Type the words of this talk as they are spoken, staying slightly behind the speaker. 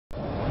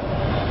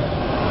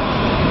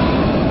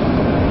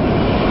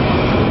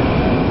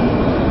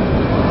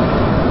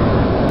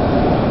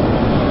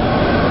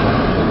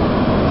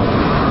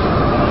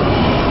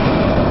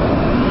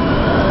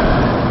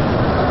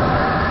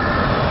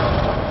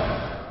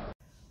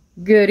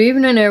Good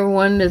evening,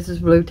 everyone. This is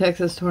Blue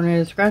Texas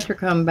Tornado Scratcher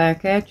coming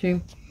back at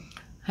you.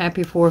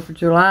 Happy 4th of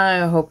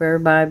July. I hope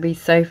everybody be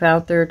safe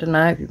out there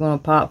tonight if you're going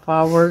to pop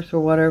fireworks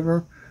or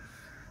whatever.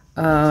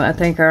 I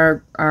think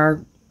our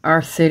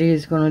city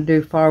is going to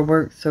do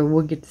fireworks, so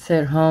we'll get to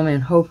sit at home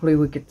and hopefully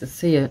we get to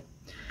see it.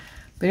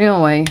 But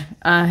anyway,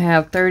 I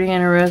have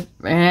 30th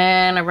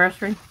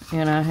anniversary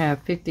and I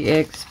have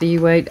 50X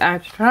Speedway. I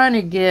was trying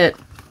to get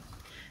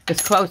as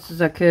close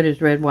as I could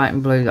as red, white,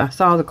 and blue. I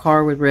saw the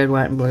car with red,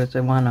 white, and blue,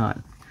 so why not?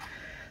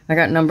 I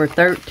got number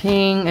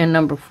 13 and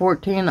number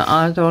 14. The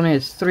odds on it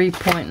is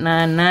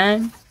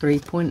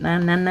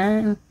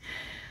 3.99.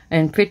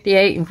 And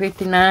 58 and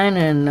 59,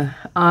 and the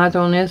odds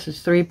on this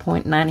is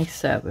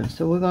 3.97.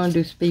 So we're going to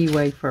do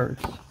Speedway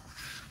first.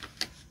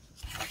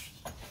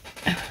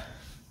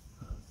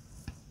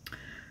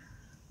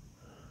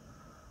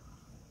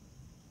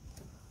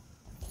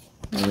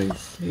 Let me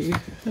see.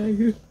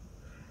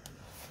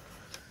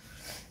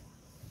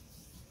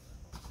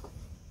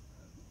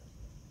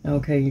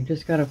 Okay, you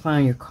just got to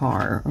find your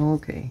car.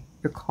 Okay,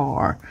 your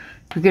car.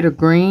 If you get a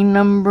green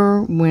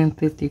number, win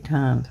 50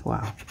 times.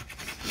 Wow.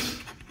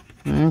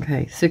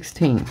 Okay,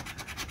 16.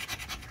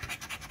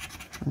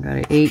 I got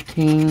an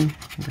 18. I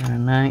got a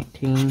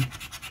 19. I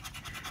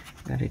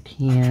got a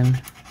 10.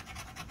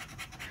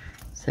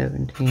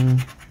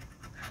 17.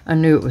 I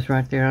knew it was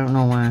right there. I don't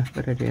know why,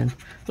 but I did.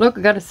 Look,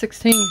 I got a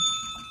 16.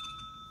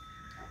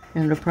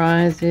 And the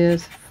prize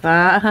is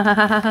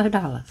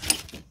 $5.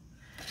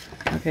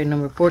 Okay,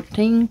 number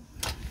 14.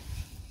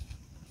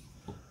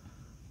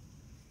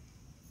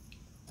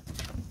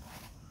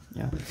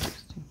 Yeah,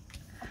 16.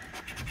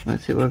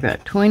 Let's see what we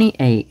got.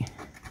 28.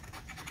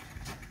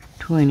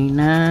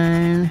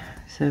 29.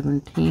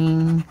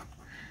 17.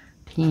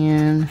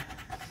 10.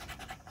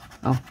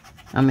 Oh,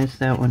 I missed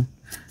that one.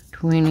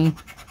 20.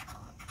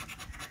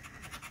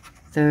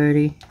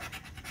 30.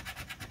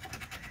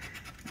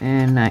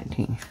 And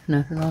 19.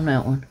 Nothing on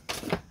that one.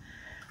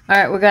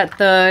 Alright, we got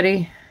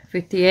 30.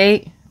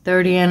 58.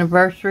 30th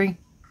anniversary.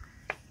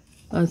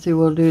 Let's see,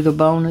 we'll do the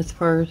bonus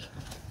first.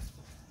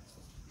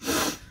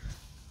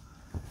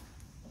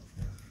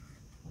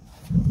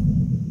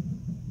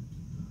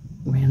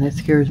 Man, that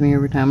scares me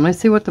every time. Let's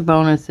see what the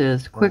bonus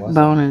is. Quick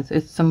bonus.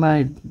 It's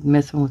somebody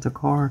messing with a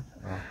car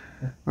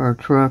or a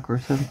truck or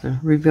something.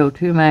 Reveal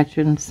 2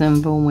 matching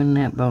symbol. Win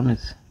that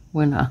bonus.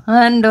 Win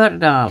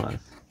 $100.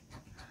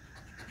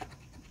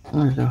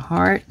 There's a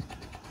heart.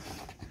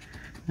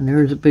 And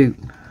there's a boot.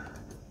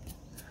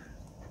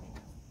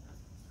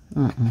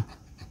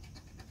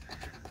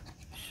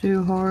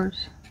 Shoe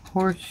horse,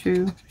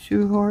 horseshoe,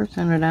 shoe horse,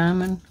 and a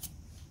diamond.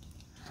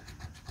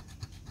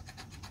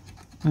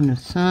 And the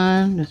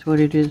sun, that's what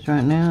it is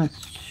right now.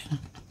 It's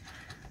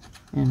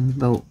and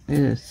boat. It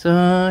is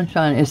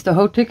sunshine. Is the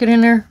whole ticket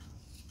in there?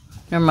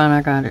 Never mind,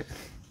 I got it.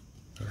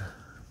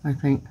 I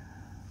think.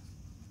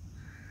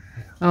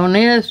 On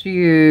this,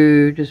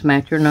 you just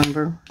match your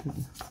number.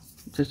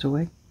 Just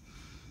away.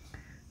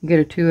 You get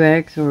a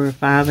 2X or a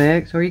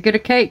 5X, or you get a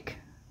cake.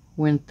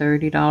 Win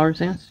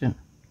 $30 instant.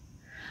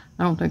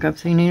 I don't think I've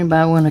seen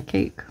anybody win a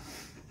cake.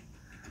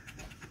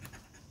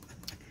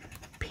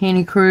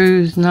 Penny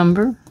Cruise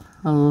number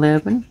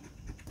 11.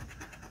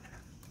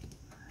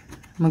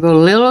 I'm going to go a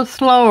little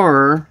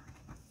slower.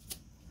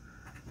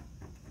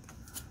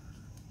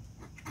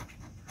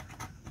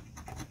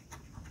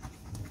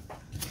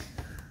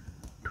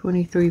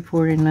 $23,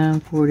 $49,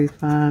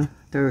 $45,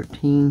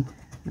 $13.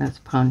 That's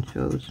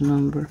Poncho's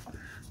number.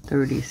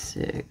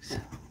 $36.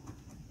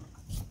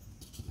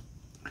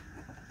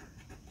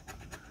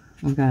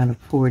 We got a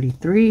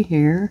 43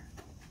 here.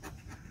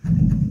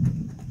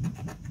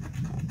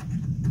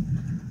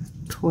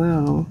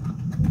 12.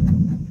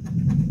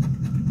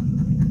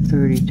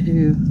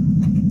 32.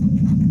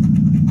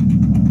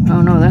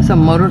 Oh no, that's a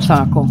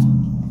motorcycle.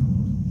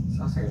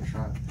 Sounds like a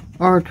truck.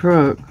 Or a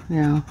truck,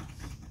 yeah.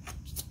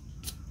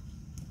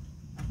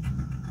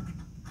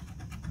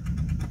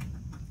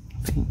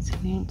 Fancy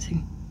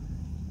Nancy.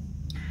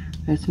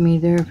 That's me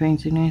there,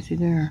 Fancy Nancy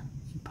there.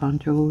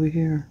 Poncho over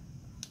here.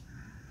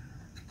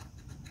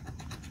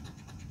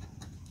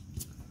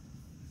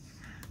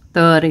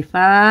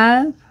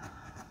 35.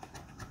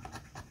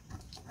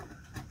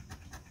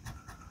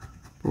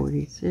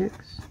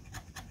 46.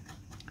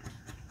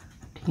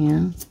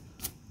 10.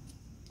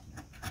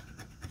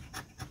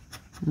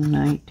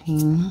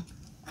 19.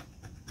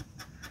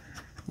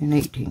 And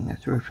 18.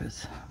 That's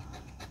Rufus.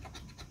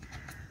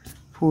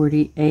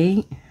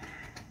 48.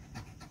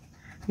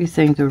 These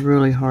things are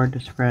really hard to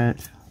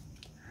scratch.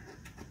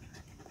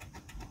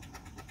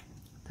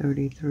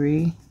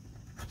 33.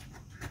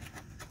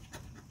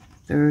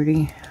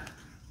 30.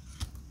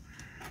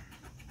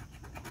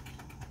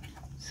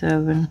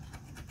 7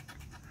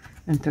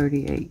 and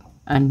 38.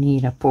 I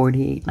need a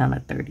 48, not a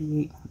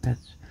 38.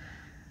 That's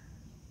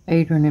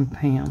Adrian and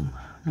Pam,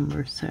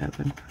 number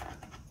 7.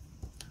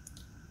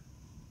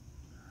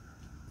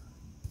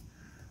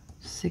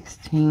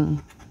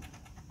 16,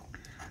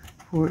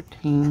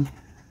 14,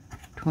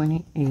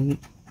 28,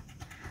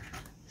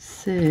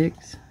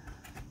 6,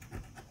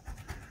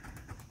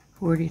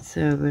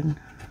 47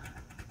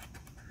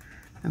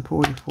 and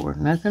 44.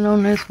 Nothing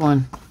on this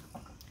one.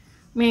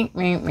 Meek,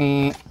 meek,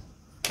 meek.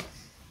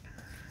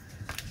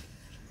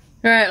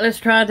 Alright, let's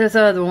try this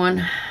other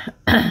one.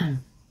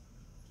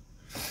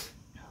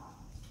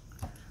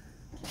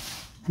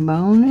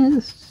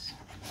 Bonus.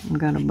 I've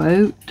got a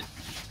boat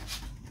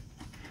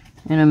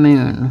and a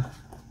moon.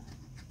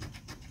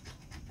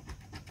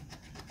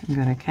 I've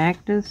got a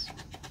cactus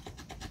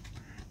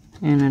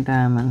and a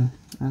diamond.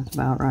 That's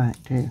about right,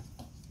 too.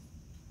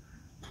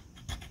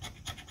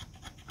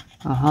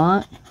 A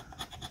heart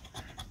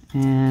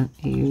and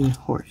a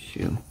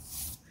horseshoe.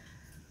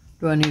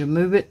 Do I need to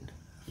move it?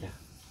 Yeah.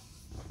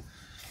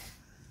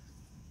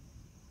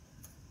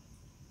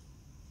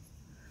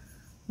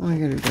 I'm gonna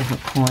get a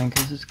different coin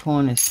because this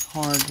coin is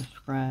hard to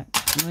scratch.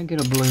 I'm gonna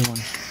get a blue one.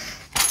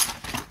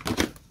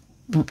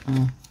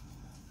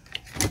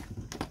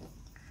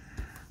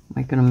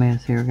 Making a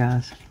mess here,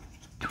 guys.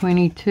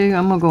 22.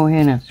 I'm gonna go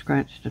ahead and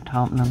scratch the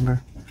top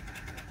number.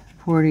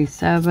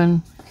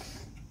 47.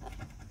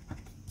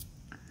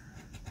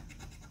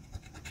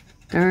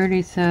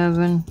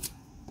 37.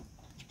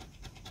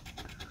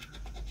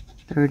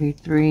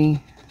 33.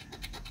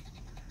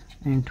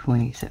 And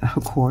 27.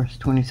 Of course.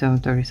 27,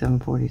 37,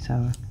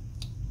 47.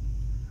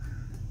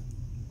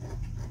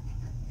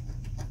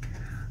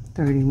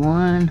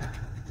 31.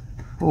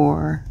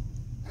 4.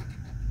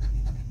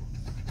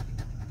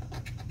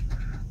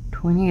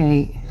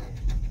 28.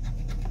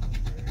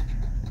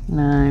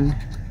 9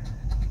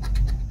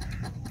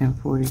 and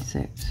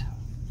 46.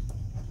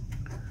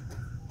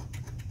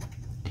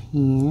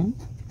 10.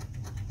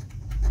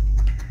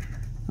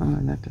 Oh,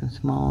 nothing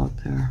small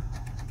up there.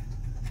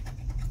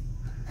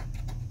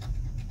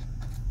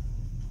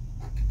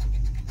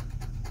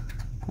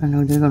 I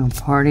know they're gonna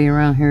party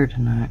around here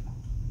tonight.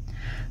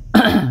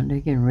 They're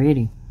getting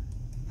ready.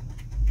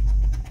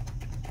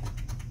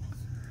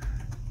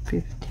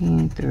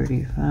 15,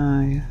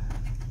 35,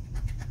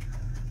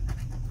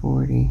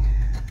 40,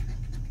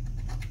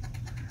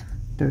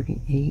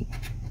 38,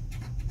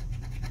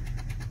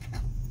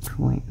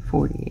 20,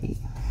 48.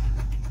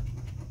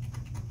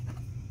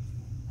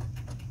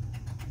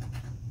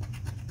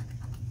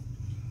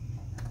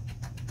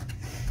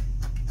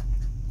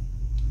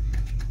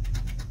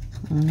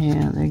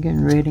 Yeah, they're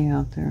getting ready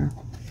out there.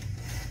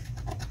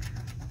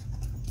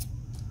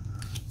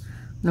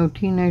 No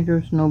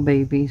teenagers, no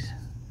babies.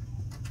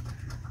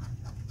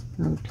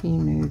 No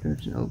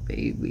teenagers, no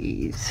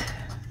babies.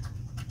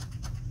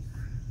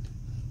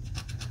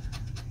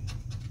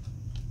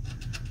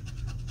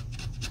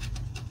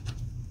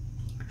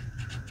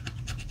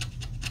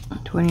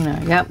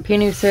 29. Yep,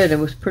 Penny said it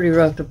was pretty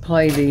rough to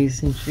play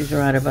these, and she's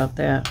right about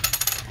that.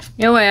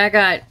 Anyway, I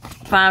got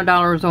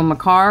 $5 on my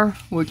car,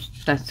 which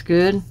that's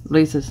good. At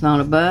least it's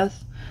not a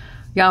bus.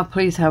 Y'all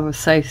please have a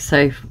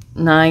safe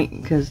night,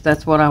 because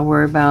that's what I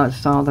worry about.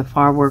 It's all the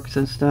fireworks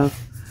and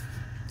stuff.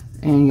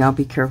 And y'all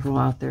be careful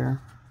out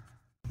there.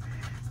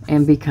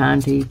 And be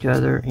kind to each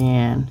other.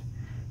 And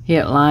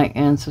hit like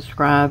and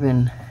subscribe.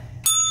 And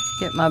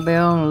hit my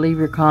bell and leave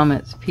your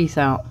comments. Peace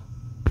out.